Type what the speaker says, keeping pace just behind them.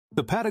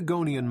The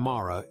Patagonian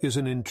Mara is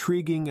an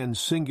intriguing and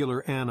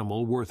singular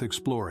animal worth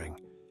exploring.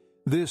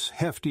 This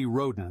hefty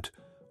rodent,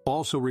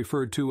 also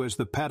referred to as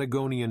the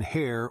Patagonian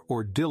hare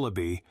or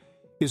dillaby,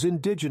 is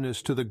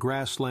indigenous to the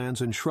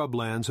grasslands and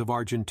shrublands of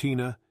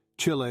Argentina,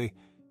 Chile,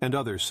 and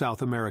other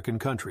South American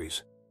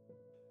countries.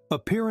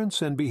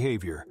 Appearance and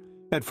behavior.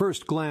 At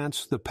first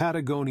glance, the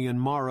Patagonian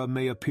Mara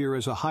may appear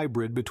as a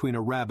hybrid between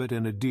a rabbit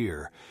and a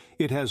deer.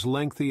 It has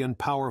lengthy and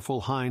powerful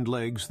hind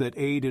legs that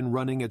aid in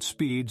running at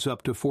speeds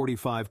up to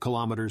 45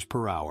 kilometers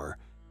per hour.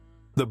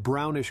 The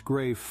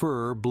brownish-gray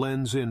fur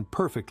blends in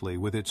perfectly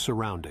with its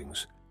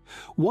surroundings.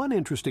 One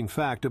interesting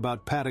fact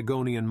about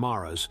Patagonian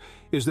Maras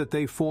is that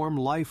they form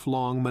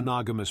lifelong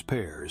monogamous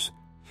pairs.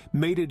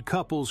 Mated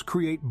couples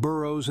create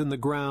burrows in the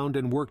ground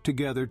and work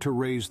together to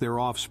raise their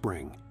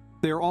offspring.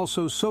 They are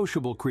also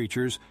sociable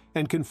creatures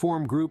and can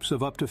form groups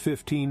of up to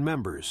 15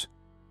 members.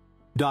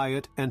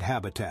 Diet and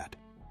habitat.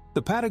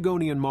 The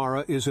Patagonian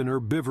Mara is an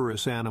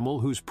herbivorous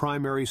animal whose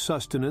primary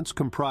sustenance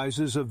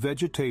comprises of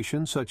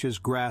vegetation such as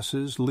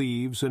grasses,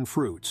 leaves, and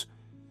fruits.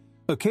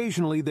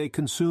 Occasionally, they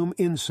consume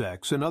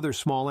insects and other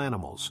small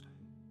animals.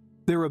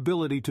 Their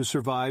ability to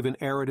survive in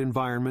arid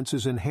environments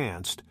is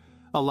enhanced,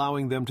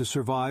 allowing them to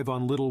survive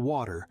on little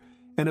water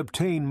and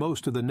obtain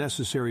most of the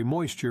necessary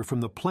moisture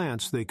from the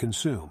plants they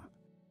consume.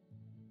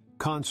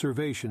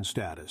 Conservation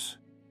status.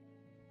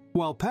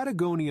 While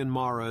Patagonian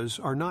maras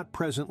are not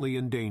presently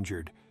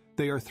endangered,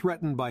 they are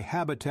threatened by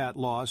habitat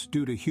loss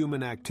due to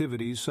human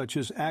activities such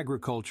as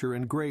agriculture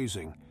and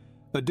grazing.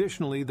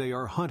 Additionally, they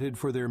are hunted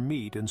for their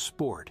meat and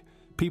sport.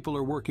 People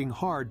are working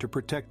hard to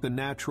protect the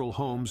natural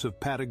homes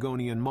of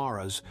Patagonian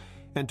maras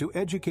and to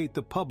educate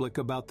the public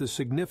about the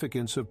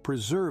significance of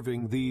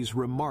preserving these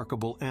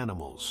remarkable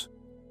animals.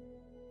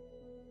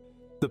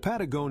 The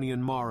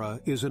Patagonian Mara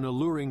is an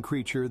alluring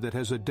creature that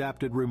has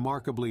adapted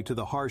remarkably to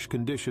the harsh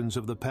conditions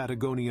of the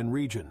Patagonian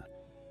region.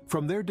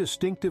 From their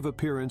distinctive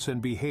appearance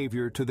and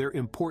behavior to their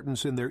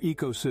importance in their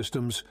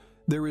ecosystems,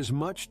 there is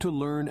much to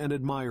learn and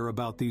admire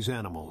about these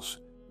animals.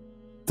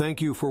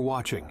 Thank you for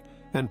watching,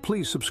 and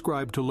please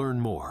subscribe to learn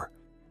more.